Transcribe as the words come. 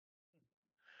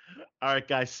All right,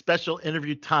 guys, special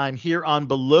interview time here on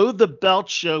Below the Belt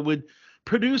Show with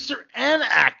producer and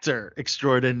actor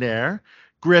extraordinaire,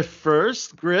 Griff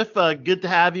Furst. Griff, good to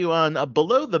have you on a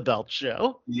Below the Belt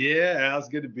Show. Yeah, it's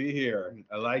good to be here.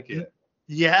 I like N- it.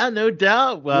 Yeah, no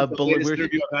doubt. It's the latest We're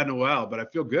interview I've had in a while, but I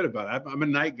feel good about it. I'm a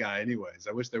night guy, anyways.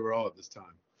 I wish they were all at this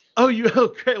time. Oh, you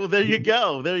okay? Well, there you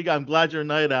go. There you go. I'm glad you're a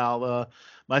night owl,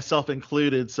 myself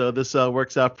included. So this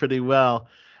works out pretty well.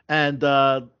 And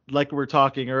like we were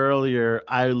talking earlier,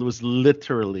 I was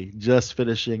literally just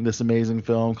finishing this amazing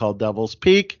film called Devil's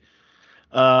Peak,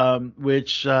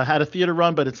 which had a theater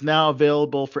run, but it's now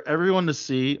available for everyone to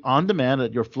see on demand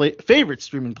at your favorite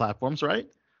streaming platforms, right?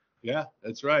 Yeah,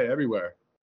 that's right. Everywhere.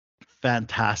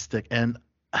 Fantastic. And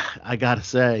I gotta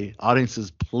say,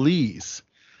 audiences, please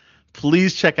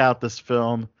check out this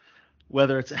film,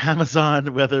 whether it's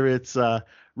Amazon, whether it's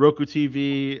Roku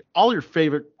TV, all your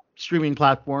favorite streaming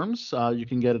platforms. You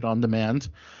can get it on demand.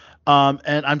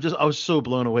 And I was so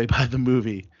blown away by the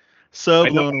movie. So I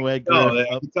know. blown away, No, Griff.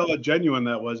 I can tell how genuine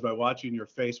that was by watching your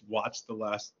face watch the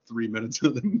last 3 minutes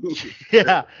of the movie.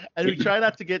 Yeah, and we try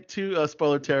not to get too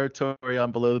spoiler territory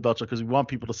on Below the Belt Show because we want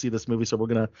people to see this movie. So we're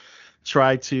gonna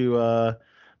try to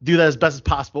do that as best as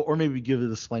possible, or maybe give a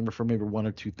disclaimer for maybe one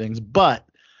or two things. But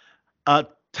uh,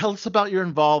 tell us about your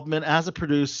involvement as a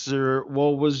producer.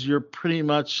 What was your pretty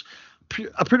much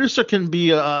a producer can be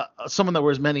someone that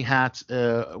wears many hats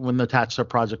when attached to a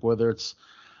project, whether it's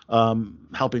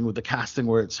helping with the casting,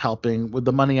 where it's helping with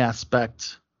the money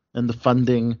aspect and the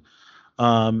funding,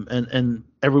 and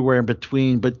everywhere in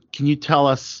between. But can you tell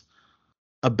us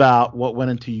about what went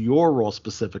into your role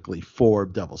specifically for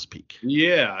Devil's Peak?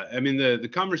 Yeah, I mean the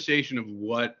conversation of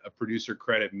what a producer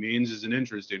credit means is an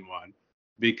interesting one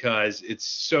because it's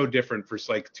so different for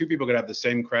like two people could have the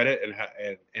same credit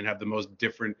and have the most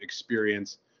different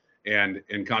experience and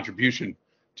contribution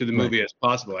to the Right. movie as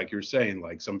possible. Like you were saying,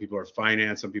 like some people are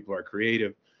finance, some people are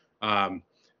creative. Um,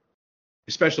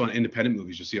 Especially on independent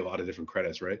movies, you'll see a lot of different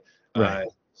credits, right? Right.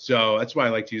 So that's why I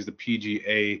like to use the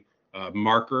PGA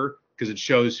marker because it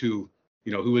shows who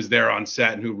was there on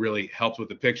set and who really helped with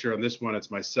the picture. On this one, it's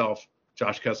myself,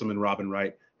 Josh Kesselman, Robin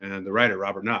Wright, and the writer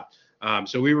Robert Knott.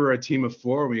 So we were a team of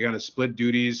four. We kind of split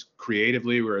duties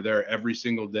creatively. We were there every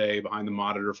single day behind the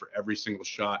monitor for every single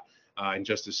shot, and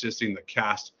just assisting the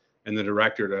cast and the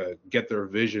director to get their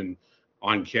vision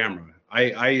on camera.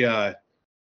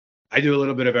 I do a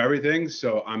little bit of everything,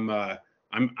 so I'm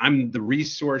the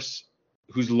resource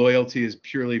whose loyalty is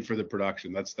purely for the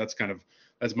production. That's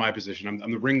my position.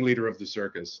 I'm the ringleader of the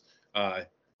circus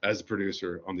as a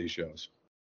producer on these shows.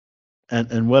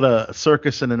 And what a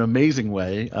circus in an amazing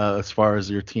way as far as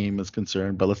your team is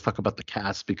concerned. But let's talk about the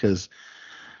cast because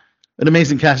an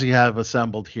amazing cast you have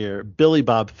assembled here. Billy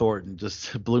Bob Thornton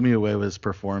just blew me away with his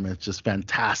performance, just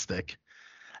fantastic.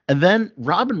 And then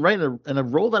Robin Wright in a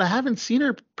role that I haven't seen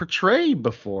her portray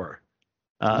before.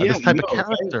 Yeah, This type of right?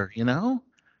 character, you know?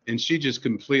 And she just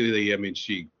completely, I mean,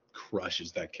 she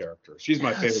crushes that character. She's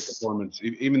my favorite Yes. performance,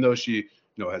 even though she,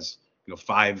 has,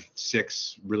 5,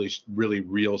 6 really, really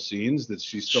real scenes. That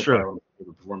she's still probably Sure. one of my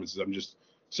favorite performances. I'm just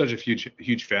such a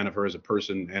huge fan of her as a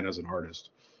person and as an artist.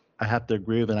 I have to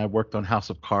agree with that. I worked on House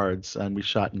of Cards and we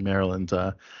shot in Maryland,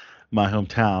 my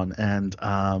hometown.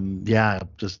 And yeah,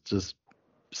 just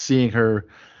seeing her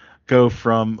go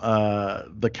from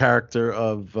the character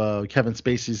of Kevin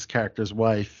Spacey's character's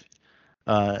wife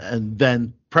and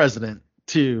then president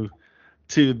to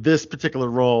this particular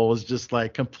role was just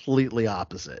like completely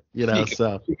opposite, you She know. can,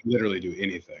 So she can literally do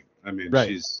anything. I mean,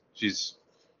 right. she's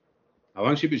how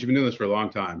long she's been doing this for a long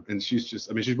time, and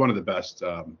I mean, she's one of the best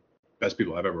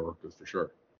people I've ever worked with for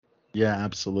sure. Yeah,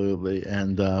 absolutely.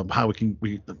 And how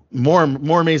we more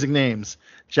amazing names.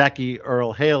 Jackie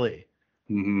Earl Haley,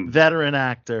 Mm-hmm. veteran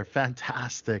actor,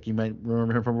 fantastic. You might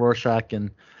remember him from Rorschach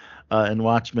and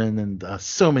Watchmen and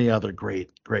so many other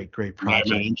great I projects.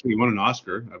 mean, he won an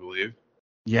Oscar, I believe.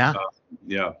 Yeah, Uh,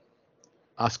 yeah,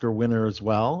 Oscar winner as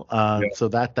well. yeah, So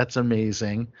that's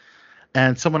amazing.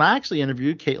 And someone I actually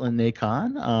interviewed, Caitlin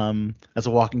Nacon, as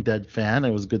a Walking Dead fan.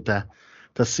 It was good to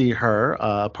see her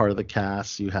part of the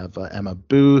cast. You have Emma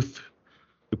Booth,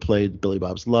 who played Billy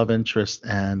Bob's love interest,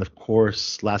 and of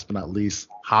course, last but not least,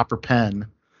 Hopper Penn,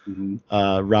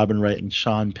 mm-hmm. Robin Wright and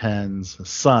Sean Penn's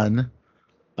son.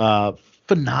 Uh,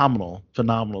 phenomenal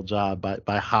job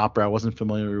by Hopper. I wasn't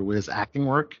familiar with his acting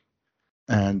work,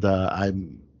 and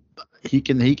he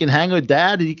can hang with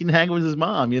dad, and he can hang with his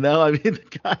mom. You know, I mean, Yeah,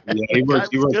 the guy he was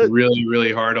worked good.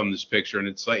 really hard on this picture, and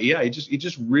it's like, yeah, he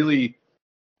just really,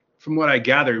 from what I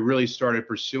gather, he really started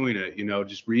pursuing it,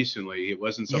 just recently. It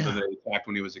wasn't something Yeah, that he attacked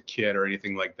when he was a kid or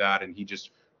anything like that, and he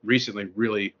just recently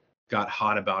really got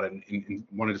hot about it and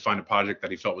wanted to find a project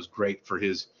that he felt was great for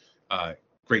his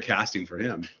great casting for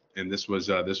him. And this was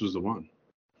the one.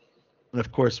 And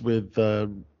of course, with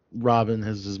Robin,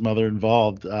 his mother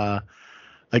involved,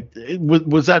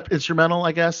 was that instrumental,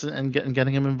 I guess, in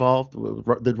getting him involved?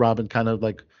 Did Robin kind of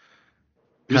like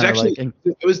It was actually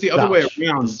it was the other way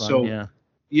around. So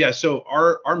yeah, so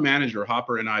our manager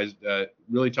Hopper and I,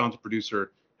 really talented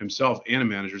producer himself and a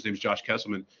manager, his name's Josh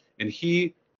Kesselman, and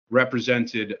he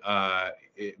represented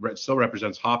still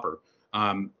represents Hopper.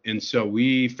 And so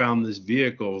we found this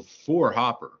vehicle for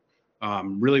Hopper,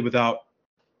 really without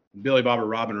Billy Bob or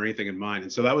Robin or anything in mind.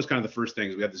 And so that was kind of the first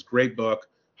thing. We had this great book,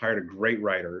 hired a great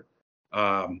writer,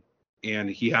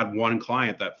 and he had one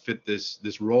client that fit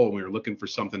this role. And we were looking for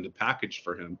something to package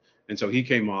for him. And so he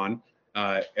came on,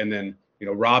 and then, you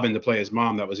know, Robin to play his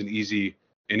mom, that was an easy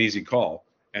call.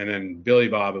 And then Billy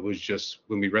Bob, it was just,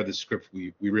 when we read the script,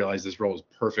 we realized this role is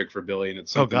perfect for Billy. And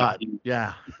it's something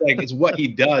it's what he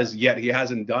does, yet he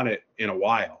hasn't done it in a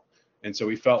while. And so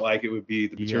we felt like it would be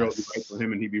the material would be right for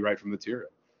him and he'd be right from the material.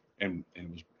 And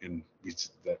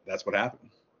that's what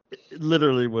happened. It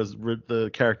literally was the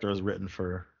character was written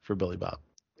for Billy Bob.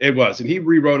 It was, and he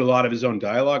rewrote a lot of his own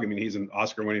dialogue. I mean, he's an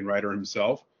Oscar-winning writer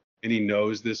himself, and he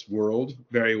knows this world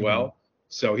very well. Mm-hmm.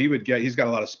 So he's got a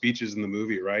lot of speeches in the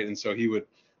movie, right? And so he would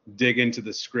dig into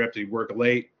the script. He'd work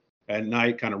late at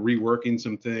night, kind of reworking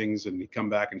some things, and he'd come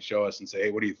back and show us and say,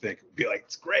 "Hey, what do you think?" We'd be like,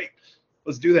 "It's great.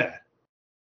 Let's do that."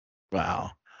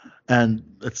 Wow. And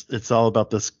it's all about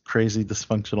this crazy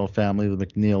dysfunctional family, the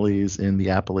McNeelys in the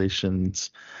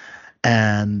Appalachians.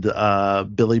 And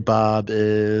Billy Bob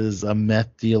is a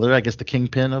meth dealer, I guess the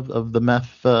kingpin of the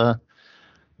meth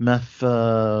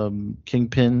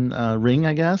kingpin ring,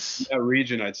 I guess. In that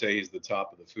region, I'd say he's the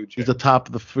top of the food chain. He's the top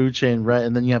of the food chain, right?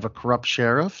 And then you have a corrupt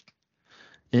sheriff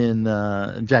in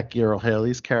Jackie Earle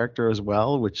Haley's character as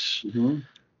well, which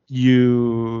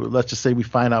let's just say we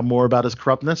find out more about his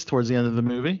corruptness towards the end of the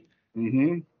movie.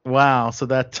 Mm-hmm. Wow, so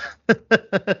that you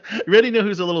already know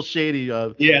who's a little shady. Yeah,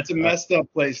 it's a messed up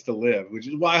place to live, which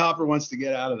is why Hopper wants to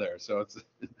get out of there. So it's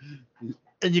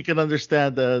and you can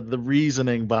understand the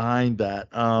reasoning behind that.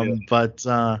 But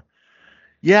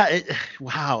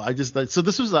wow, so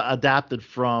this was adapted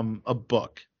from a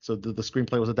book. So the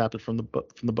screenplay was adapted from the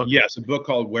book. Yes, a book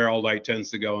called Where All Light Tends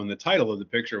to Go, and the title of the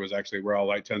picture was actually Where All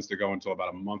Light Tends to Go until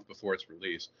about a month before its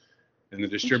release. And the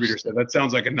distributor said, "That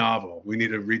sounds like a novel. We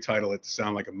need to retitle it to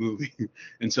sound like a movie."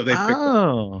 And so they picked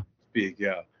Devil's Peak.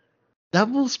 Yeah.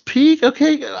 Devil's Peak.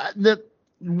 Okay.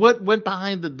 What went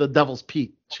behind the Devil's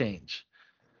Peak change?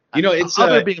 You know, it's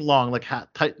other being long, like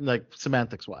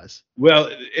semantics wise. Well,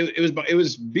 it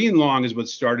was being long is what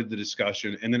started the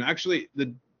discussion, and then actually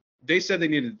they said they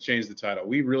needed to change the title.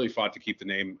 We really fought to keep the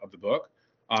name of the book,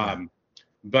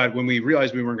 but when we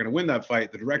realized we weren't going to win that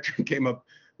fight, the director came up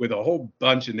with a whole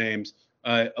bunch of names.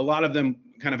 A lot of them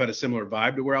kind of had a similar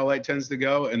vibe to Where All Light Tends to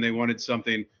Go, and they wanted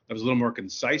something that was a little more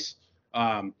concise.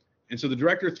 And so the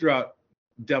director threw out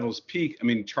Devil's Peak. I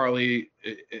mean, Charlie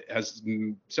has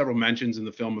several mentions in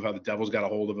the film of how the devil's got a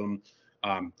hold of him.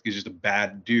 He's just a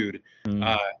bad dude.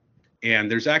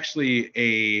 And there's actually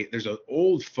there's an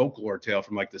old folklore tale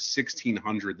from like the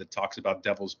 1600 that talks about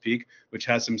Devil's Peak, which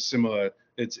has some similar.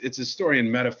 It's a story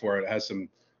and metaphor.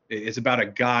 It's about a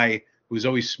guy who was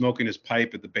always smoking his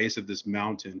pipe at the base of this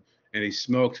mountain, and he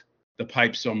smoked the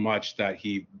pipe so much that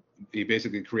he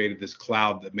basically created this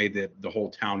cloud that made the whole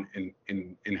town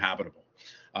inhabitable.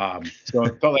 So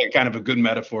it felt like kind of a good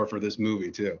metaphor for this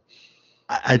movie too.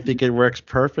 I think it works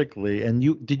perfectly.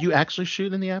 And did you actually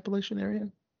shoot in the Appalachian area?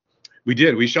 We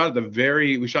did. We shot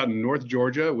in North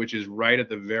Georgia, which is right at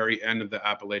the very end of the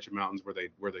Appalachian Mountains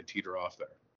where they teeter off there.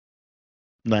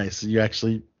 Nice. You're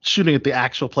actually shooting at the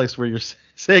actual place where you're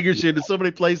saying you're shooting. So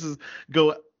many places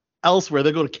go elsewhere.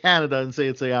 They go to Canada and say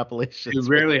it's the Appalachians. It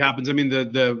rarely happens. I mean,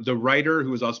 the writer,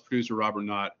 who was also producer, Robert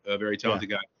Knott, a very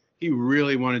talented guy, he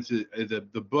really wanted to.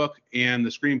 The book and the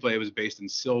screenplay was based in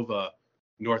Silva,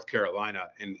 North Carolina,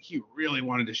 and he really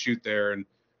wanted to shoot there. And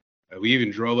we even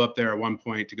drove up there at one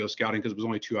point to go scouting because it was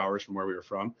only 2 hours from where we were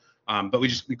from. But we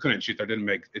couldn't shoot there.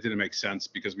 It didn't make sense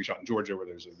because we shot in Georgia, where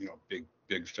there's a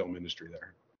big film industry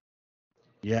there.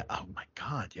 Yeah. Oh my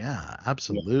God. Yeah.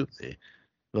 Absolutely.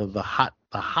 Yeah. The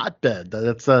hotbed.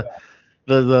 That's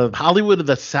the Hollywood of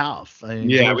the South. I mean,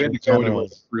 yeah, we had to go into where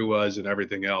the crew was and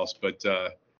everything else. But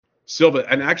Silva,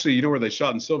 and actually, you know where they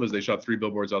shot in Silva is they shot 3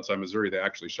 billboards outside Missouri. They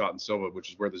actually shot in Silva,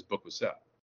 which is where this book was set.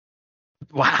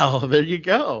 Wow. There you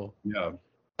go. Yeah.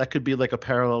 That could be like a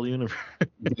parallel universe.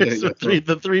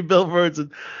 The 3 billboards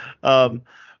and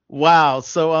wow.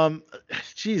 So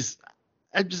geez,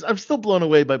 I'm still blown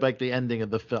away by like the ending of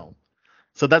the film.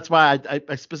 So that's why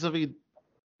I specifically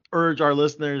urge our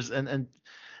listeners and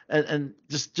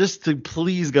just to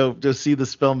please go to see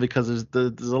this film, because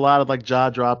there's a lot of like jaw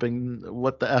dropping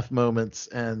what the f moments,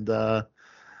 and that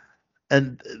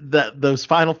those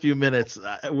final few minutes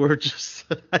were just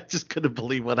I just couldn't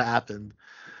believe what happened.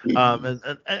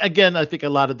 And again, I think a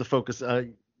lot of the focus,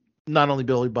 not only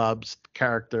Billy Bob's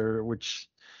character, which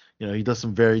he does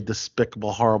some very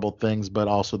despicable, horrible things, but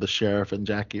also the sheriff and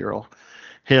Jackie Earl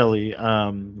Haley,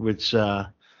 which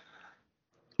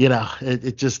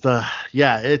it just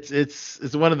yeah,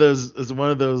 it's one of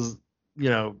those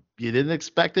you didn't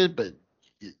expect it, but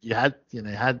you had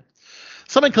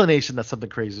some inclination that something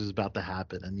crazy was about to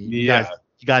happen, and Yeah.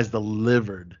 you guys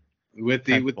delivered. With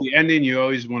the ending, you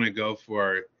always want to go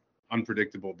for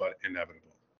unpredictable but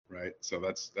inevitable, right? So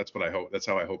that's what I hope. That's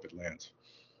how I hope it lands.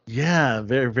 Yeah,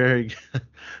 very, very,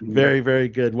 very, very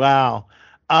good. Wow.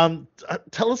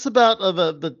 Tell us about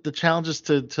the challenges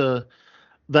to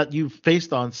that you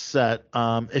faced on set,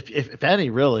 if any,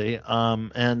 really,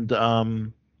 and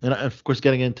of course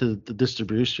getting into the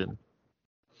distribution.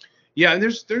 Yeah, and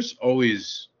there's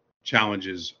always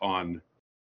challenges on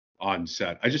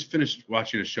set. I just finished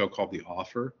watching a show called The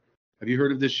Offer. Have you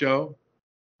heard of this show?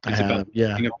 I It's about have,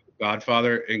 yeah, the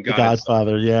Godfather, and The God, it's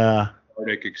Godfather, yeah. a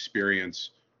cathartic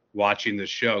experience watching this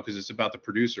show because it's about the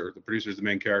producer. The producer is the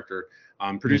main character,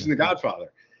 producing Yeah. The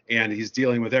Godfather, and he's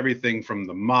dealing with everything from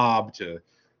the mob to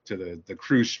the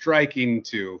crew striking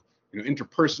to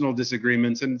interpersonal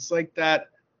disagreements, and it's like that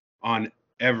on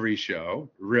every show,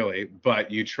 really.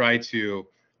 But you try to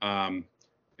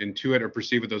intuit or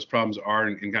perceive what those problems are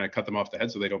and kind of cut them off the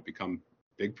head so they don't become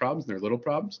big problems. They're little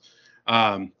problems.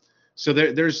 So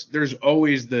there's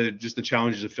always the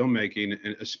challenges of filmmaking,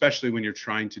 and especially when you're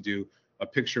trying to do a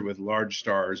picture with large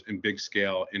stars and big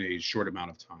scale in a short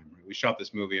amount of time. Right? We shot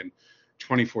this movie in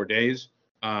 24 days.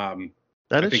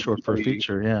 That is short for a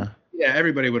feature, yeah. Yeah,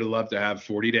 everybody would have loved to have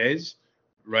 40 days,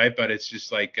 right? But it's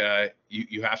just like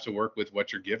you have to work with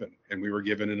what you're given, and we were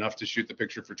given enough to shoot the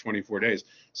picture for 24 days.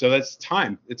 So that's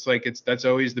time. That's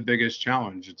always the biggest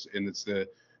challenge. It's the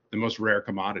most rare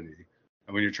commodity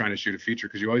when you're trying to shoot a feature,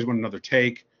 because you always want another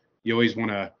take. You always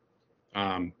want to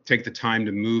take the time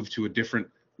to move to a different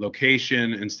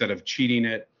location instead of cheating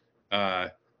it. I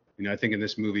think in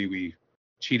this movie we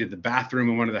cheated the bathroom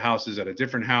in one of the houses at a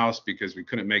different house because we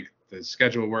couldn't make the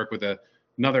schedule work with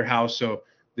another house. So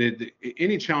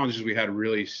any challenges we had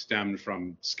really stemmed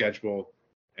from schedule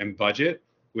and budget,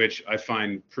 which I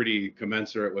find pretty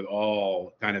commensurate with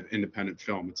all kind of independent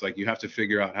film. It's like you have to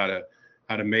figure out how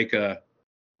to make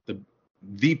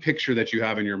the picture that you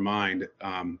have in your mind,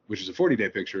 which is a 40-day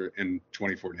picture, in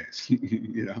 24 days.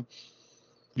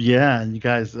 Yeah, and you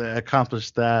guys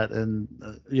accomplished that, and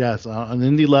yes, on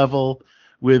an indie level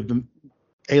with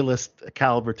A-list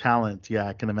caliber talent. Yeah,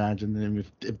 I can imagine. And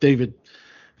if David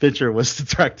Fincher was the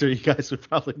director, you guys would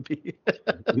probably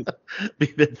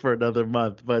be there for another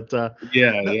month. But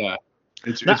yeah,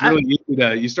 it's really easy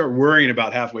to you start worrying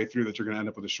about halfway through that you're going to end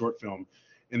up with a short film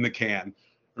in the can,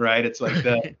 right? It's like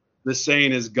the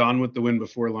saying is Gone with the Wind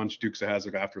before lunch, Dukes of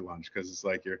Hazzard after lunch, because it's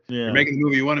like you're making the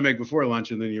movie you want to make before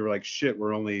lunch, and then you're like, shit,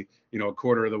 we're only a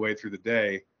quarter of the way through the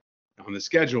day on the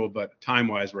schedule, but time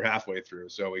wise we're halfway through,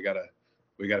 so we gotta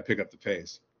pick up the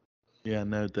pace. Yeah,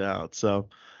 no doubt. So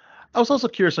I was also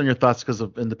curious on your thoughts because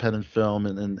of independent film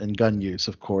and gun use,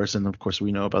 of course, and of course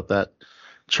we know about that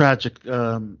tragic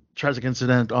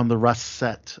incident on the Rust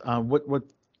set. What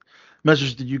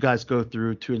measures did you guys go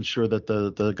through to ensure that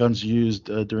the guns used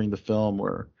during the film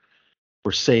were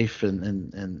safe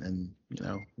and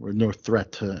were no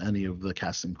threat to any of the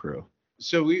cast and crew?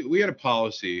 So we had a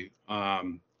policy.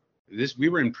 We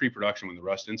were in pre-production when the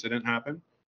Rust incident happened,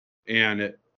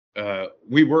 and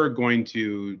we were going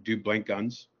to do blank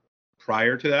guns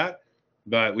prior to that,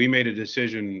 but we made a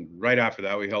decision right after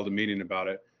that. We held a meeting about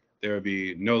it. There would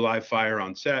be no live fire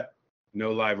on set,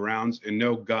 no live rounds, and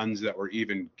no guns that were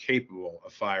even capable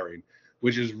of firing,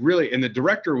 which is really, and the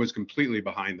director was completely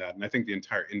behind that. And I think the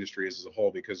entire industry is as a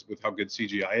whole, because with how good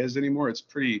CGI is anymore, it's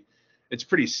pretty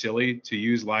silly to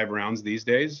use live rounds these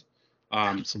days.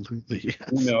 Absolutely, yes.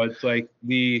 It's like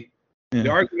the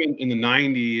argument in the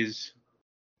 90s,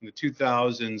 in the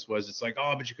 2000s was, it's like,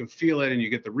 oh, but you can feel it and you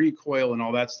get the recoil and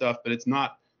all that stuff, but it's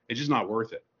just not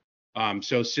worth it.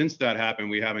 So since that happened,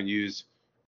 we haven't used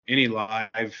any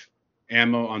live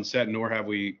ammo on set, nor have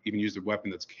we even used a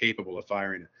weapon that's capable of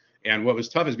firing it. And what was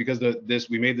tough is because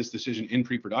we made this decision in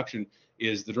pre-production,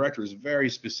 is the director was very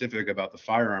specific about the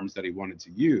firearms that he wanted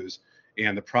to use,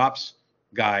 and the props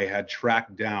guy had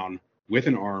tracked down with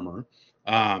an armor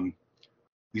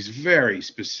these very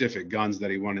specific guns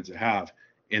that he wanted to have.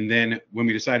 And then when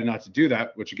we decided not to do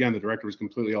that, which again, the director was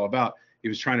completely all about, he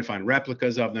was trying to find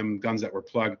replicas of them, guns that were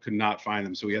plugged, could not find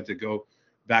them. So we had to go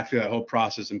back through that whole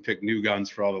process and pick new guns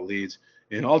for all the leads.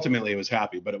 And ultimately it was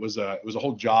happy, but it was a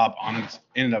whole job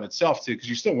in and of itself too, because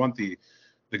you still want the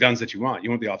guns that you want. You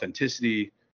want the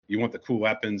authenticity, you want the cool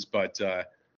weapons, but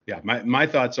yeah, my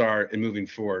thoughts are, in moving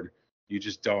forward, you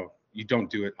don't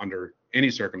do it under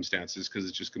any circumstances, because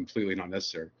it's just completely not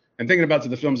necessary. And thinking about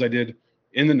the films I did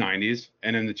in the 90s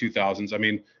and in the 2000s, I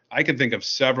mean, I can think of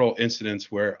several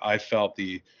incidents where I felt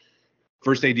the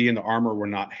first AD and the armor were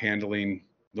not handling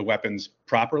the weapons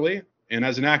properly. And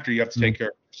as an actor, you have to take care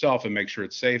of yourself and make sure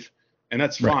it's safe. And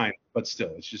that's fine, but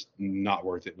still, it's just not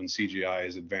worth it when CGI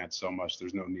is advanced so much.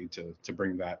 There's no need to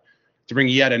bring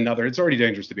yet another. It's already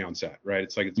dangerous to be on set, right?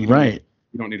 It's like you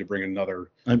don't need to bring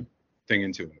another thing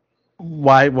into it.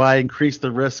 Why increase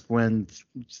the risk when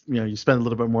you spend a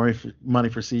little bit more money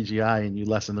for CGI and you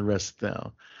lessen the risk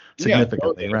now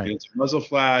significantly, right? I mean, it's a muzzle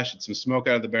flash, it's some smoke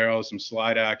out of the barrel, some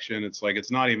slide action. It's like, it's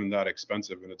not even that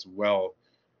expensive, and it's well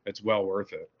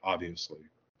worth it, obviously.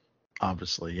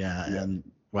 Yeah. And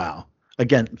wow,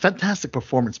 again, fantastic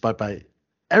performance by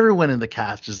everyone in the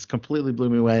cast. Just completely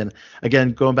blew me away. And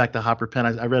again, going back to Hopper Penn,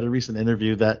 I read a recent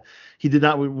interview that he did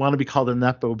not want to be called a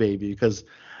nepo baby, because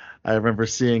I remember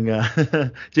seeing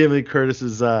Jamie Lee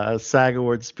Curtis's SAG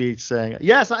Award speech saying,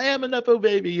 "Yes, I am a nepo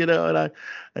baby," and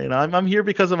I'm here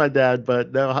because of my dad.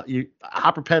 But no,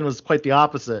 Hopper Penn was quite the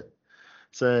opposite,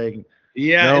 saying,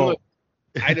 "Yeah, no." Look,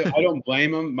 I don't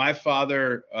blame him. My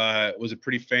father was a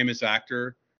pretty famous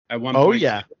actor at one point. Oh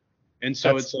yeah, and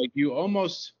so it's like, you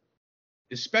almost,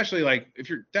 especially like if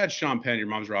your dad's Sean Penn, your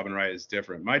mom's Robin Wright, is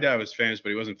different. My dad was famous, but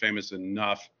he wasn't famous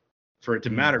enough for it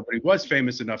to matter. But he was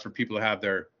famous enough for people to have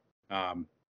their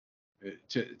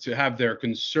to have their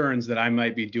concerns that I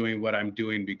might be doing what I'm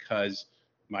doing because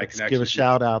my connection. Give a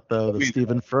shout out though to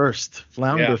Stephen Furst,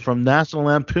 flounder from National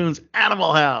Lampoon's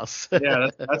Animal House. Yeah,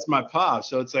 that's my pop.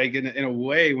 So it's like, in a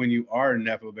way, when you are a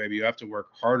nepo baby, you have to work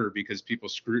harder because people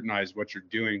scrutinize what you're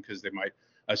doing, because they might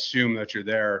assume that you're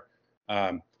there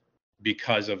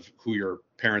because of who your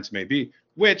parents may be,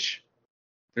 which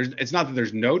it's not that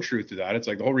there's no truth to that. It's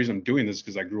like, the whole reason I'm doing this is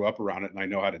because I grew up around it and I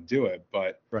know how to do it.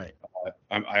 But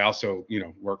I also,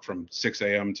 work from 6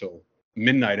 a.m. till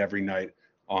midnight every night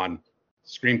on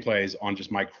screenplays, on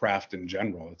just my craft in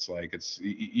general. It's like,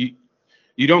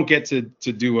 you don't get to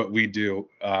do what we do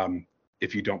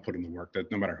if you don't put in the work,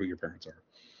 that no matter who your parents are.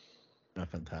 Oh,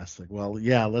 fantastic. Well,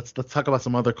 yeah, let's talk about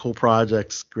some other cool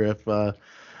projects, Griff,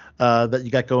 that you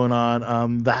got going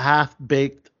on. The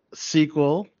Half-Baked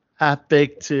sequel,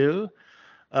 Half-Baked 2.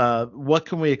 What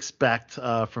can we expect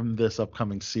from this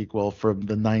upcoming sequel from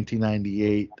the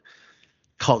 1998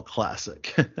 cult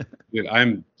classic? Dude,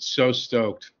 I'm so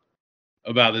stoked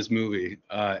about this movie.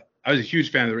 I was a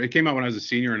huge fan of it. It came out when I was a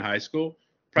senior in high school.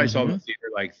 Probably saw it in the theater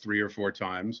like 3 or 4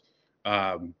 times.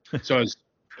 So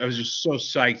I was just so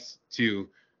psyched to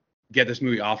get this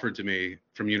movie offered to me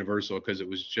from Universal, because it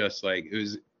was just like, it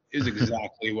was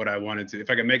exactly what I wanted to. If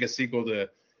I could make a sequel to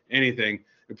anything,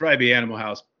 it'd probably be Animal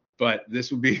House, but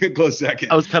this would be a close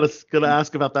second. I was kind of going to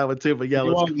ask about that one too, but yeah.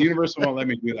 Universal won't let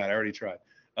me do that. I already tried.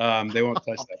 They won't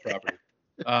touch that property.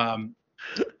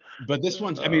 But this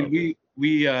one's, I mean,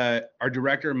 our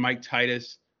director, Mike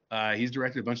Titus, he's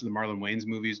directed a bunch of the Marlon Wayans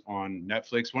movies on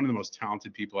Netflix. One of the most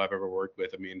talented people I've ever worked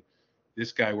with. I mean,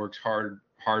 this guy works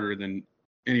harder than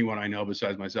anyone I know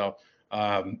besides myself.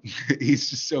 He's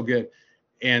just so good.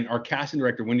 And our casting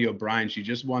director, Wendy O'Brien, she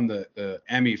just won the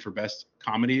Emmy for Best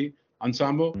Comedy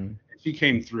Ensemble. Mm. She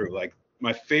came through. Like,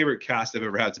 my favorite cast I've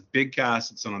ever had. It's a big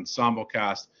cast. It's an ensemble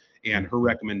cast. And her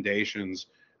recommendations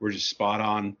were just spot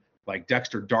on. Like,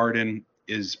 Dexter Darden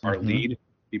is our lead.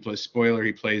 He plays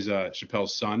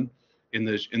Chappelle's son in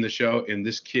the show. And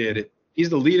this kid, he's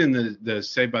the lead in the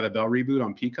Saved by the Bell reboot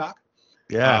on Peacock.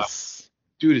 Yes.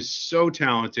 Dude is so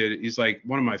talented. He's like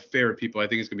one of my favorite people. I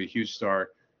think he's going to be a huge star.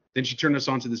 Then she turned us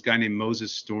on to this guy named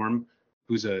Moses Storm,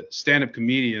 who's a stand-up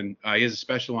comedian. He has a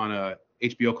special on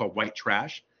HBO called White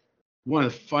Trash. One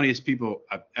of the funniest people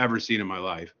I've ever seen in my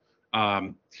life.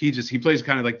 He plays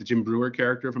kind of like the Jim Brewer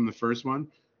character from the first one,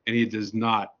 and he does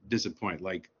not disappoint.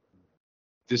 Like,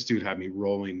 this dude had me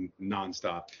rolling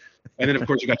nonstop. And then, of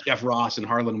course, you got Jeff Ross and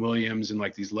Harlan Williams and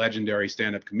like these legendary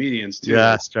stand-up comedians too.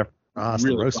 Yes, Jeff Ross,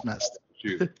 really the roast master.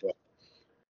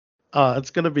 It's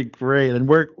going to be great. And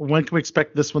when can we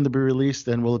expect this one to be released?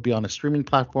 And will it be on a streaming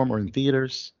platform or in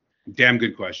theaters? Damn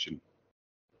good question.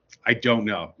 I don't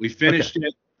know. We finished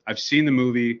it. I've seen the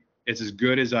movie. It's as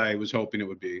good as I was hoping it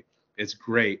would be. It's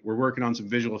great. We're working on some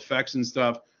visual effects and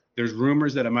stuff. There's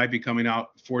rumors that it might be coming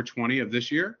out 4/20 of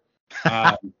this year.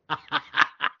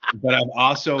 But I've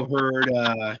also heard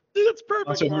That's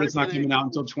perfect. it's not coming out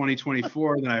until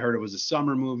 2024. Then I heard it was a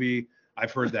summer movie.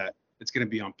 I've heard that it's going to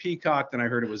be on Peacock. Then I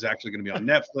heard it was actually going to be on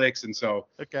Netflix. And so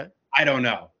Okay. I don't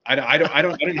know. I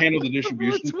didn't handle the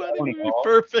distribution.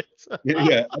 Perfect.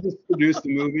 Yeah, I just produced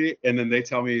the movie, and then they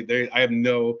tell me I have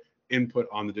no input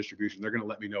on the distribution. They're going to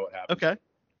let me know what happens. Okay.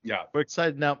 Yeah. We're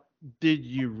excited. Now, did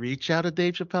you reach out to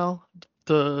Dave Chappelle?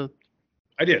 I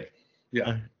did.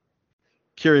 Yeah.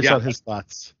 Curious on his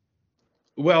thoughts.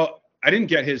 Well, I didn't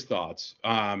get his thoughts.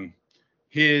 I'm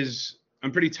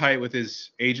pretty tight with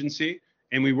his agency,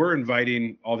 and we were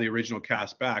inviting all the original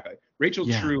cast back. Rachel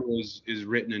True is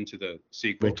written into the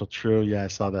sequel. Rachel True, yeah, I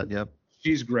saw that. Yep.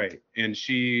 She's great, and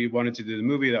she wanted to do the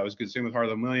movie. That was good. Same with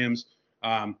Harlan Williams.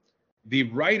 The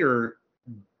writer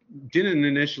didn't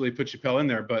initially put Chappelle in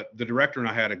there, but the director and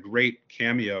I had a great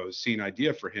cameo scene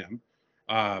idea for him.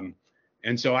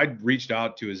 And so I reached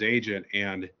out to his agent,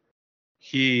 and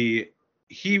he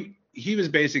was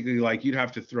basically like, you'd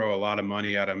have to throw a lot of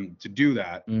money at him to do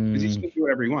that, because he's going to do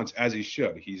whatever he wants, as he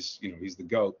should. He's the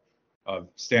GOAT of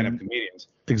stand-up comedians.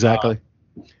 Exactly.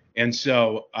 And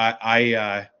so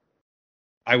I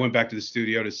went back to the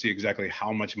studio to see exactly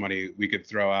how much money we could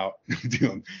throw out to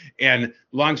him. And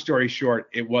long story short,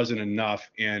 it wasn't enough.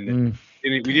 And we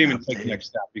didn't even take the next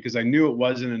step, because I knew it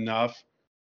wasn't enough.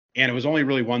 And it was only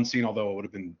really one scene, although it would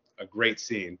have been a great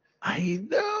scene. I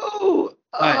know.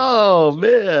 Oh,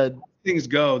 man. Things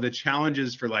go. The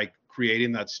challenges for like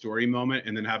creating that story moment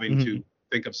and then having to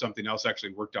think of something else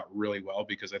actually worked out really well,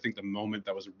 because I think the moment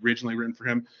that was originally written for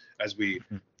him, as we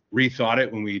rethought it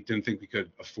when we didn't think we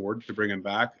could afford to bring him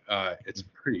back, it's a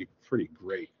pretty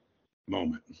great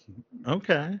moment.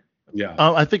 Okay. Yeah.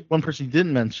 I think one person you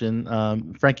didn't mention,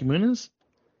 Frankie Muniz.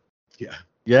 Yeah.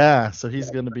 Yeah. So he's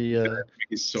going to be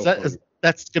he's so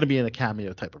that's going to be in a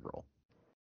cameo type of role.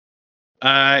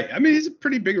 I mean, he's a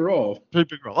pretty big role.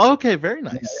 Oh, okay, very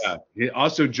nice. Yeah.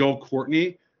 Also, Joel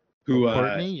Courtney, who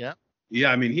yeah.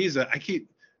 I mean,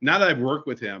 now that I've worked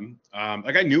with him,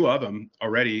 like I knew of him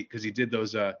already because he did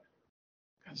those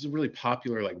really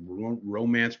popular like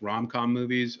romance rom-com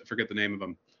movies. I forget the name of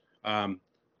them.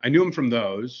 I knew him from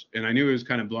those, and I knew he was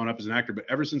kind of blown up as an actor. But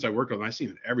ever since I worked with him, I see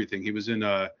him in everything. He was in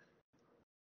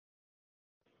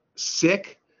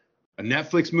Sick, a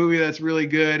Netflix movie that's really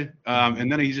good,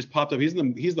 and then he just popped up. He's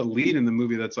the lead in the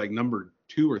movie that's like number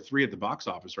 2 or 3 at the box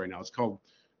office right now. It's called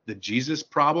The Jesus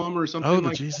Problem or something. Oh,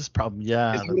 The Jesus Problem.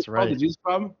 Yeah, that's right. The Jesus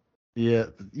Problem. Yeah,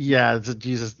 it's a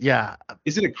Jesus. Yeah.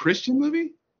 Is it a Christian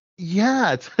movie?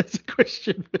 Yeah, it's a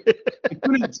Christian. I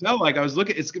couldn't tell. Like I was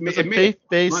looking, it's a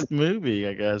faith-based movie,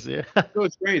 I guess. Yeah. So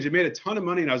strange. It made a ton of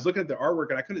money, and I was looking at the artwork,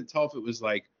 and I couldn't tell if it was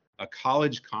like a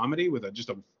college comedy with just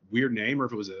a weird name, or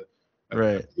if it was a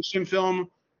Christian film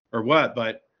or what.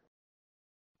 But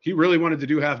he really wanted to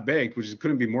do Half Baked, which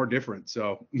couldn't be more different.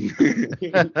 So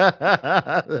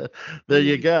there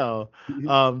you go.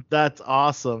 That's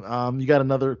awesome. You got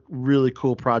another really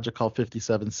cool project called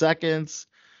 57 Seconds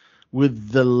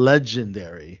with the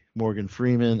legendary Morgan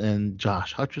Freeman and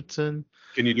Josh Hutcherson.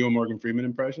 Can you do a Morgan Freeman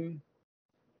impression?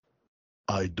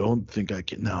 I don't think I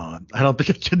can. No, I don't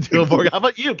think I can do a Morgan. How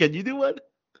about you? Can you do one?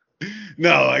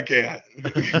 No, I can't.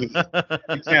 I can't.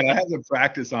 I have to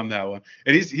practice on that one.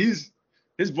 And his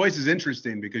voice is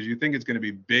interesting because you think it's going to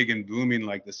be big and booming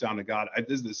like The Sound of God.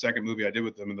 This is the second movie I did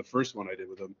with him, and the first one I did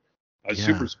with him. I was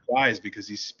super surprised because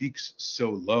he speaks so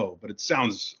low, but it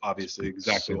sounds obviously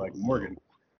exactly like Morgan.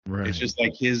 Right. It's just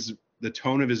like the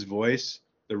tone of his voice,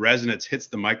 the resonance hits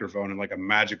the microphone in like a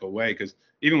magical way. Because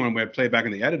even when I play back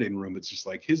in the editing room, it's just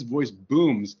like his voice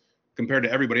booms compared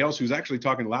to everybody else who's actually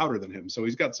talking louder than him. So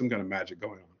he's got some kind of magic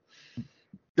going on.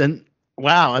 Then,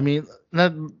 wow. I mean,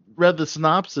 I read the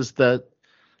synopsis that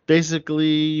basically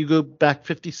you go back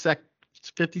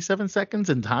 57 seconds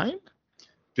in time?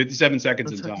 57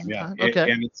 seconds in time, yeah.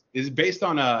 Okay. And it's based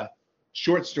on a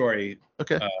short story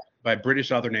by a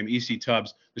British author named E.C.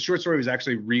 Tubbs. The short story was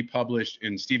actually republished,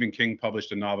 and Stephen King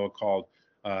published a novel called,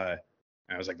 it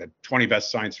was like the 20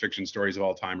 best science fiction stories of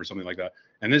all time or something like that.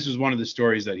 And this was one of the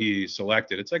stories that he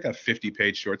selected. It's like a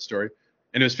 50-page short story.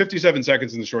 And it was 57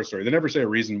 seconds in the short story. They never say a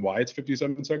reason why it's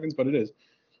 57 seconds, but it is.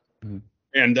 Mm-hmm.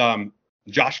 And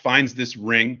Josh finds this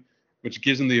ring, which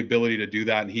gives him the ability to do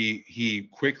that. And he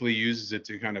quickly uses it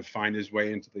to kind of find his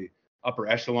way into the upper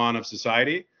echelon of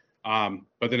society.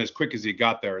 But then as quick as he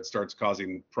got there, it starts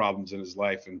causing problems in his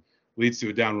life and leads to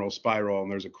a downward spiral.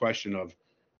 And there's a question of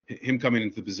him coming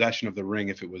into possession of the ring,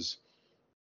 if it was,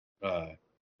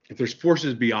 if there's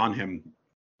forces beyond him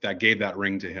that gave that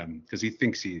ring to him, because he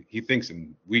thinks,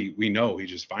 and we know he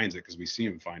just finds it because we see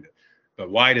him find it. But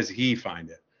why does he find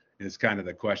it? Is kind of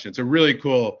the question. It's a really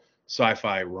cool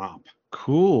sci-fi romp.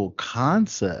 Cool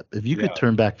concept. If you could Yeah.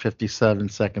 turn back 57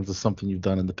 seconds of something you've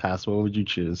done in the past, what would you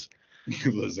choose?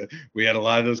 Listen, we had a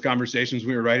lot of those conversations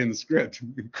when we were writing the script.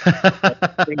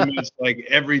 Pretty much like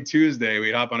every Tuesday,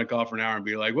 we'd hop on a call for an hour and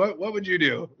be like, what would you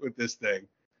do with this thing?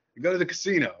 You go to the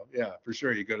casino. Yeah, for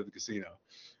sure. You go to the casino.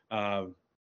 Um,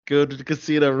 Go to the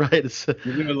casino, right? It's,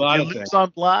 you do a lot you of things. lose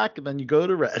on black, and then you go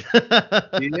to red.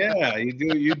 Yeah,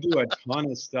 you do a ton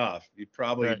of stuff. You'd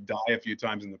probably Right. die a few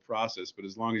times in the process, but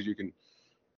as long as you can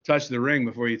touch the ring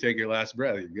before you take your last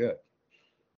breath, you're good.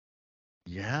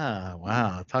 Yeah.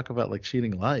 Wow. Talk about like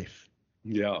cheating life.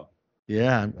 Yeah.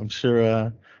 Yeah, I'm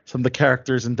sure some of the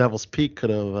characters in Devil's Peak could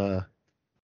have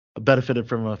benefited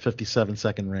from a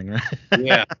 57-second ring,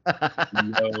 Yeah, right?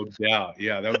 no doubt.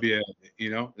 Yeah, that would be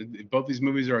if both these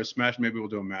movies are a smash, maybe we'll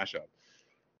do a mashup.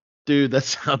 Dude, that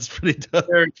sounds pretty dope.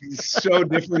 They're so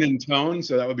different in tone,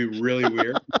 so that would be really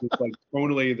weird. It's like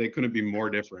totally they couldn't be more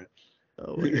different.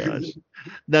 Oh my gosh.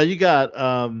 Now you got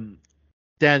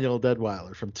Daniel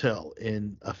Deadweiler from Till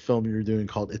in a film you're doing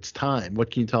called It's Time.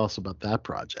 What can you tell us about that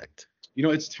project?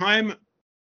 It's time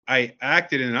I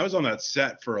acted in, and I was on that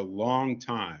set for a long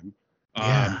time.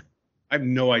 Yeah. I have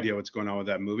no idea what's going on with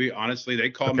that movie. Honestly, they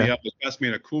called me Okay. up, they cast me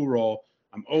in a cool role.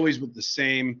 I'm always with the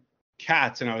same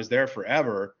cats, and I was there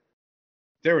forever.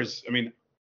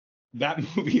 That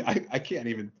movie, I can't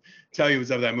even tell you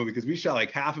what's up with that movie because we shot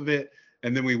like half of it,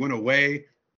 and then we went away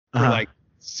for Uh-huh. like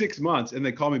 6 months, and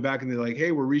they call me back and they're like,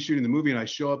 hey, we're reshooting the movie, and I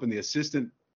show up and the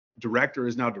assistant director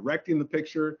is now directing the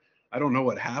picture. I don't know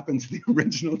what happened to the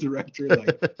original director.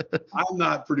 Like, I'm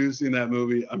not producing that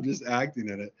movie. I'm just acting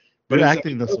in it. But You're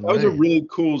acting this that was a way. really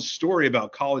cool story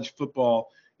about college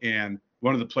football and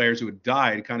one of the players who had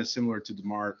died, kind of similar to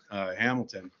DeMar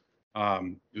Hamilton.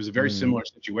 It was a very similar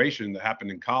situation that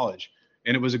happened in college,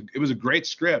 and it was a great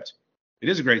script. It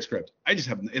is a great script. I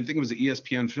think it was an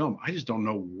ESPN film. I just don't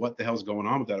know what the hell's going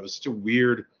on with that. It was such a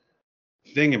weird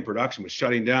thing in production, with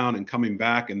shutting down and coming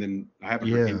back, and then I haven't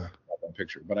heard anything about that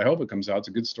picture. But I hope it comes out. It's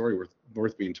a good story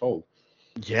worth being told.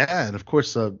 Yeah, and of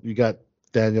course you got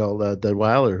Danielle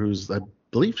Deadweiler, who's I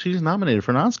believe she's nominated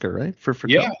for an Oscar, right? For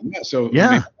Yeah, Till? yeah. So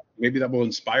Yeah. maybe that will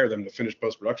inspire them to finish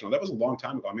post production. That was a long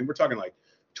time ago. I mean, we're talking like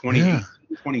 2018,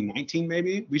 Yeah. 2019,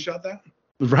 maybe we shot that.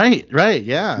 Right.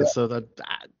 Yeah. Yeah. So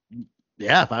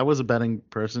yeah, if I was a betting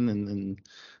person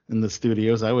in the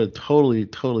studios, I would totally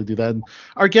do that. And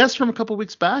our guest from a couple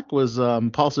weeks back was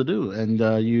Paul Sadu, and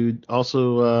you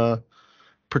also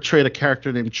portrayed a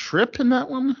character named Trip in that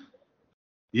one.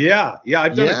 Yeah.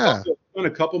 I've Yeah. done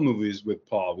a couple movies with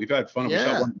Paul. We've had fun. We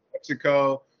shot one in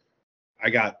Mexico. I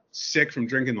got sick from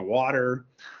drinking the water.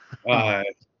 Yeah.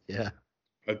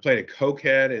 I played a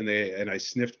cokehead, and I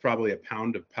sniffed probably a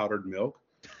pound of powdered milk.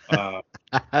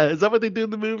 Is that what they do in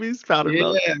the movies? Powdered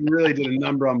milk? Yeah, it really did a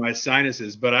number on my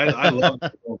sinuses, but I love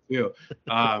Paul too.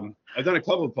 I've done a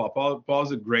couple with Paul.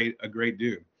 Paul's a great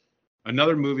dude.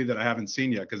 Another movie that I haven't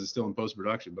seen yet because it's still in post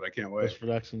production, but I can't wait. Post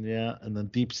production, yeah. And then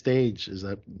Deep Stage is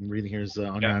that I'm reading here is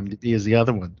on Yeah. IMDb is the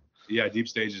other one. Yeah, Deep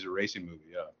Stage is a racing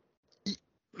movie. Yeah.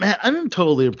 Man, I'm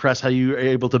totally impressed how you are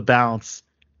able to balance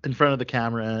in front of the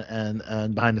camera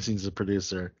and behind the scenes as a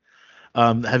producer.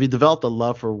 Have you developed a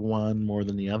love for one more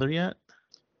than the other yet?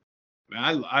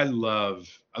 Man, I love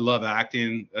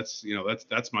acting. That's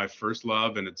my first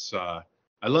love, and it's I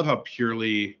love how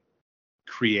purely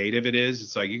creative it is.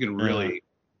 It's like you can really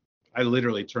I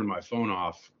literally turn my phone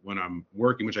off when I'm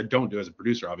working, which I don't do as a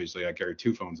producer. Obviously, I carry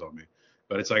two phones on me,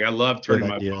 but it's like I love turning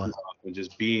my phone off and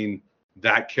just being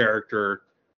that character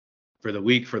for the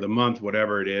week, for the month,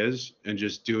 whatever it is, and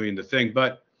just doing the thing.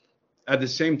 But at the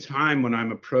same time, when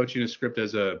I'm approaching a script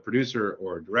as a producer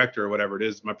or a director or whatever it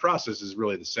is, my process is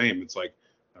really the same. It's like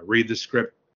I read the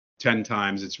script 10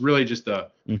 times. It's really just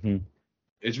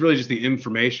it's really just the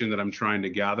information that I'm trying to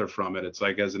gather from it. It's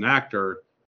like as an actor,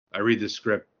 I read the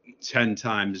script 10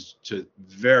 times to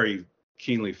very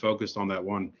keenly focused on that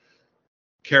one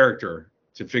character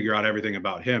to figure out everything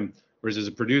about him. Whereas as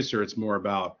a producer, it's more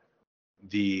about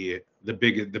the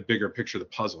bigger picture, the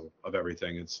puzzle of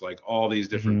everything. It's like all these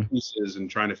different pieces and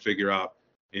trying to figure out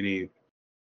any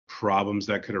problems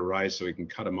that could arise so we can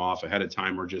cut them off ahead of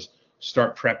time or just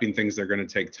start prepping things that are going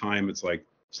to take time. It's like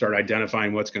start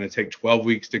identifying what's going to take 12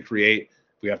 weeks to create.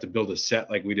 We have to build a set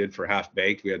like we did for Half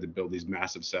Baked. We had to build these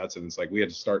massive sets, and it's like we had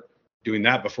to start doing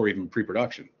that before even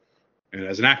pre-production. And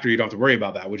as an actor, you don't have to worry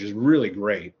about that, which is really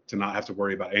great to not have to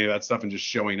worry about any of that stuff and just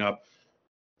showing up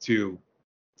to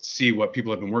see what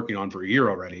people have been working on for a year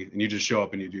already, and you just show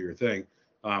up and you do your thing.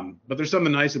 But there's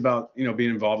something nice about being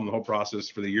involved in the whole process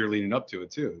for the year leading up to it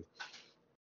too.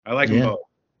 I like them both.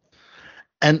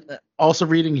 And also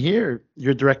reading here,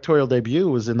 your directorial debut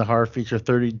was in the horror feature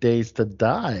 30 Days to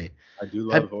Die. I do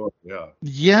Have, love horror.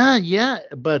 Yeah. yeah.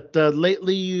 But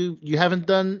lately, you haven't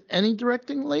done any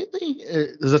directing lately.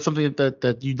 Is that something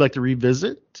that you'd like to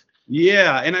revisit?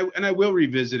 Yeah, and I will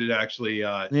revisit it actually.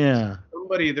 Yeah.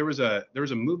 There was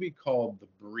a movie called The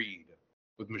Breed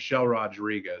with Michelle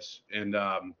Rodriguez, and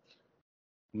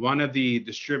one of the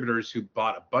distributors who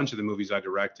bought a bunch of the movies I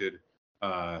directed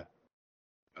uh,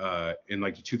 in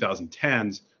like the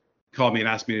 2010s called me and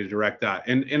asked me to direct that,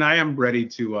 and I am ready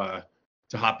to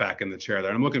hop back in the chair there.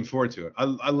 And I'm looking forward to it.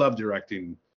 I love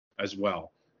directing as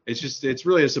well. It's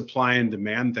really a supply and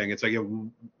demand thing. It's like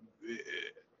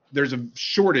there's a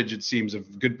shortage, it seems,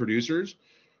 of good producers.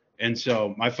 And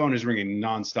so my phone is ringing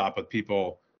nonstop with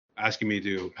people asking me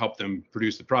to help them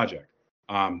produce the project.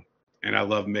 And I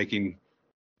love making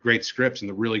great scripts, and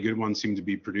the really good ones seem to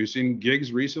be producing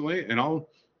gigs recently. And I'll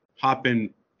hop in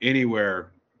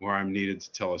anywhere where I'm needed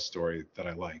to tell a story that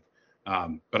I like.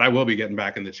 But I will be getting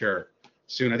back in the chair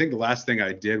soon. I think the last thing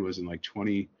I did was in like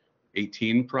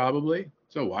 2018, probably.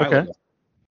 So Okay.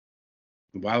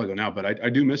 a while ago now, but I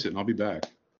do miss it, and I'll be back.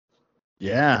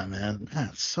 Yeah, man,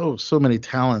 so many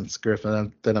talents,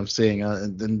 Griffin, that I'm seeing,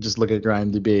 and just look at your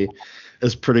IMDb,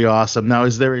 is pretty awesome. Now,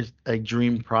 is there a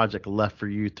dream project left for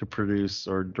you to produce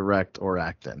or direct or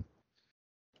act in?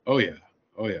 Oh yeah,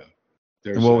 oh yeah.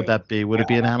 And There's what would a that be? Would it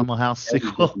be an Animal House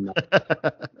sequel?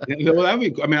 Yeah, well, I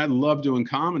mean, I love doing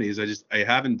comedies. I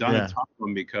haven't done a Yeah, ton of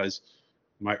them because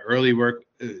my early work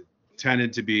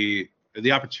tended to be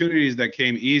the opportunities that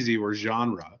came easy were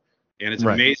genre. And it's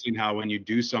right. amazing how when you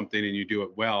do something and you do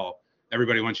it well,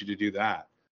 everybody wants you to do that.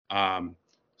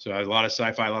 So I have a lot of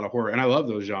sci-fi, a lot of horror, and I love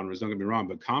those genres. Don't get me wrong,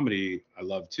 but comedy I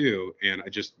love too. And I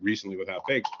just recently, with Half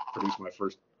Baked, produced my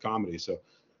first comedy. So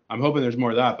I'm hoping there's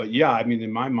more of that. But yeah, I mean,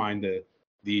 in my mind,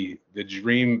 the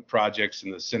dream projects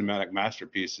and the cinematic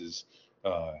masterpieces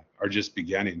are just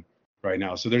beginning right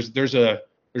now. So there's a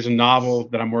novel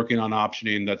that I'm working on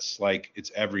optioning that's like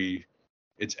it's everything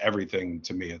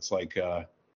to me. It's like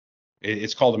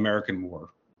it's called American War,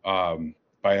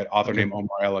 by an author Okay. named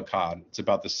Omar El Akkad. It's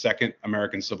about the second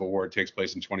American Civil War. It takes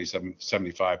place in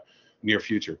 2075, near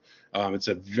future. It's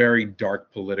a very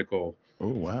dark political Oh,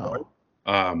 story,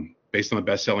 wow. based on a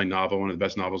best-selling novel, one of the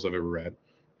best novels I've ever read.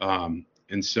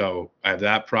 And so I have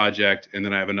that project, and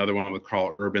then I have another one with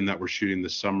Carl Urban that we're shooting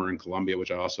this summer in Colombia, which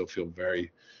I also feel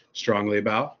very strongly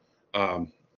about.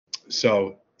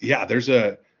 So yeah,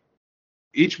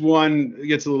 each one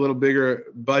gets a little bigger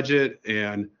budget,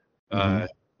 and Hmm.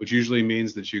 which usually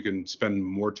means that you can spend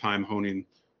more time honing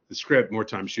the script, more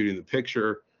time shooting the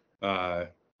picture.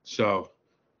 So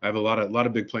I have a lot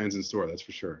of big plans in store, that's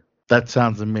for sure. That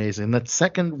sounds amazing. That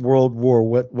Second World War,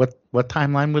 what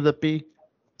timeline would it be?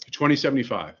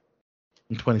 2075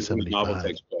 In is when the novel 2075.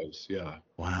 takes place. Yeah.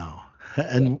 Wow.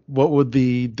 Yeah. And what would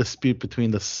the dispute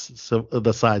between the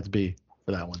sides be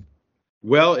for that one?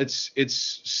 Well, it's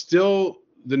still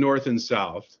the North and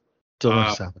South. Still North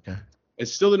Uh, South. Okay.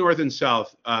 it's still the North and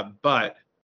South, but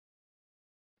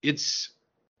it's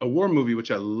a war movie,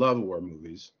 which I love war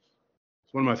movies.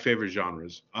 It's one of my favorite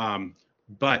genres.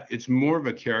 But it's more of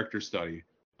a character study.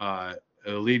 The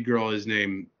lead girl is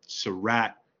named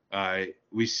Sarat.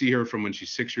 We see her from when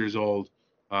she's 6 years old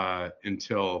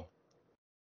until,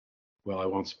 well, I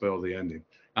won't spoil the ending.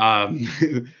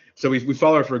 So we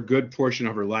follow her for a good portion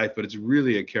of her life, but it's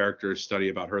really a character study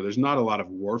about her. There's not a lot of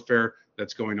warfare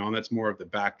that's going on. That's more of the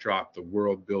backdrop, the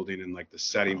world building, and like the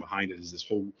setting behind it is this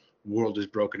whole world is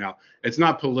broken out. It's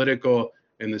not political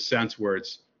in the sense where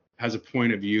it's has a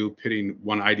point of view pitting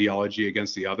one ideology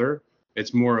against the other.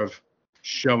 It's more of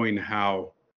showing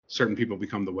how certain people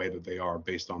become the way that they are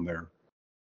based on their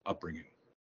upbringing.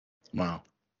 Wow.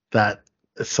 That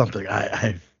is something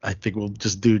I think will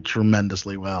just do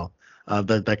tremendously well.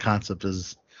 That concept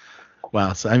is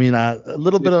wow. So I mean, a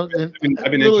little bit of I've a been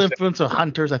little interested. influence of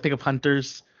Hunters. I think of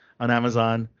Hunters on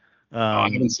Amazon. I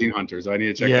haven't Um, seen Hunters. I need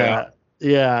to check that out.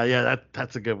 yeah, yeah.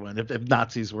 That's a good one. If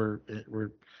Nazis were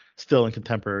still in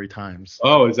contemporary times.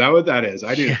 Oh, is that what that is?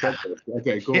 I need to Yeah, check this.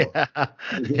 Okay, cool. yeah.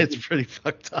 It's pretty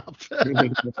fucked up.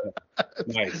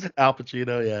 Nice. Al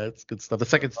Pacino, yeah, it's good stuff. The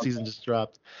second season just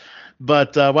dropped.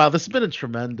 But wow, this has been a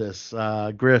tremendous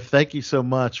Griff. Thank you so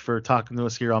much for talking to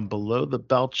us here on Below the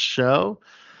Belt Show.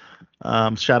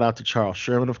 Shout out to Charles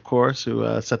Sherman, of course,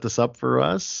 who set this up for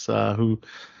us, who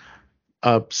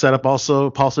set up also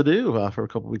Paul Sadu for a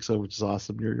couple weeks ago, which is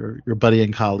awesome. Your buddy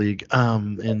and colleague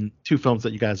in two films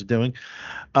that you guys are doing.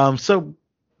 So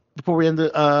before we end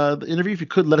the interview, if you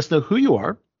could let us know who you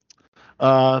are.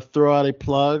 Throw out a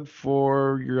plug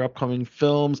for your upcoming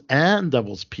films and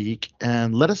Devil's Peak,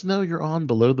 and let us know you're on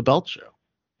Below the Belt Show.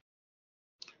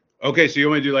 Okay, so you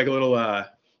want me to do like a little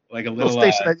Little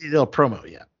station ID, little promo,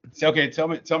 yeah. Okay, tell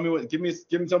me what. Tell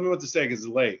me what to say because it's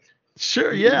late.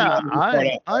 Sure, yeah.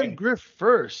 I'm Griff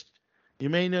Furst. You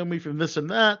may know me from this and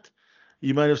that.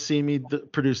 You might have seen me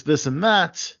produce this and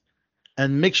that.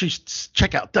 And make sure you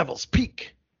check out Devil's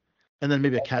Peak. And then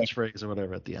maybe a catchphrase or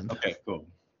whatever at the end. Okay, cool.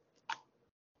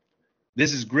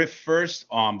 This is Griff Furst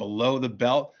on Below the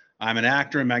Belt. I'm an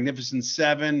actor in Magnificent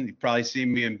Seven. You've probably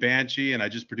seen me in Banshee, and I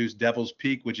just produced Devil's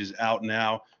Peak, which is out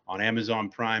now on Amazon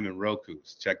Prime and Roku.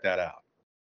 So check that out.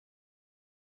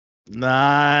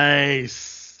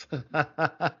 Nice.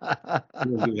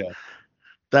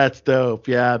 That's dope.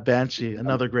 Yeah, Banshee,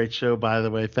 another great show, by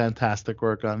the way. Fantastic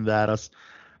work on that. I was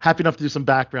happy enough to do some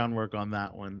background work on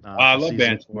that one. I love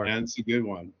Banshee, man. It's a good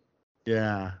one.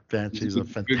 Yeah, Banshee's a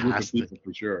fantastic, good group of people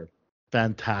for sure.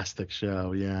 Fantastic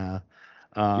show. Yeah.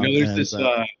 There's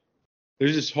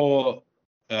this whole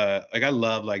like I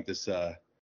love like this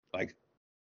like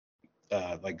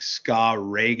ska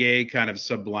reggae kind of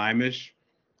sublime-ish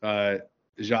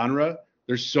genre.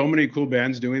 There's so many cool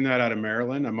bands doing that out of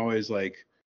Maryland. I'm always like,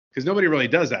 because nobody really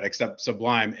does that except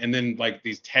Sublime, and then like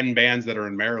these 10 bands that are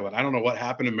in Maryland. I don't know what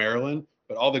happened in Maryland,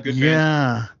 but all the good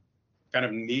bands kind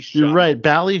of niche. You're right.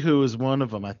 Ballyhoo is one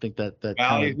of them. I think that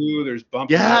Ballyhoo. There's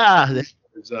Bump. Yeah.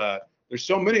 There's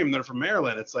so many of them that are from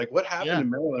Maryland. It's like, what happened in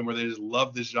Maryland where they just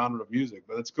love this genre of music?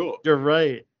 But it's cool. You're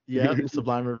right. Yeah,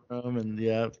 Sublime Room and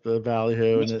the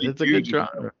Ballyhoo, and it's a good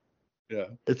genre. Yeah,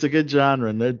 it's a good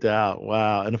genre, no doubt.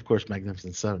 Wow, and of course,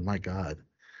 Magnificent Seven. My God,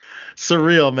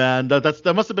 surreal, man. That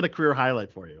must have been a career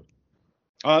highlight for you.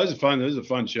 Oh, it was a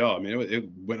fun show. I mean, it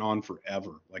went on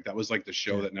forever. Like that was like the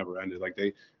show that never ended. Like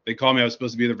they called me. I was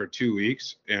supposed to be there for 2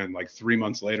 weeks, and like 3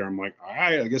 months later, I'm like, all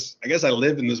right, I guess I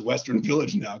live in this Western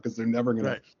Village now because they're never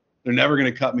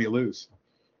gonna cut me loose.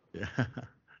 Yeah,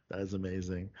 that is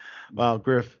amazing. Wow,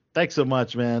 Griff, thanks so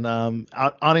much, man.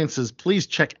 Audiences, please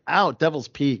check out Devil's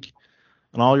Peak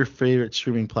on all your favorite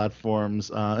streaming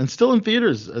platforms, and still in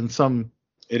theaters and some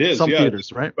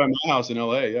theaters, right? By my house in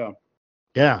LA, yeah.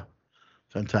 Yeah.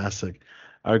 Fantastic.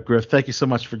 All right, Griff, thank you so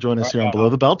much for joining us here on Below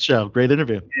the Belt Show. Great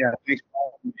interview. Yeah, thanks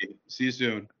for having me. See you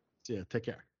soon. See ya. Take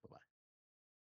care.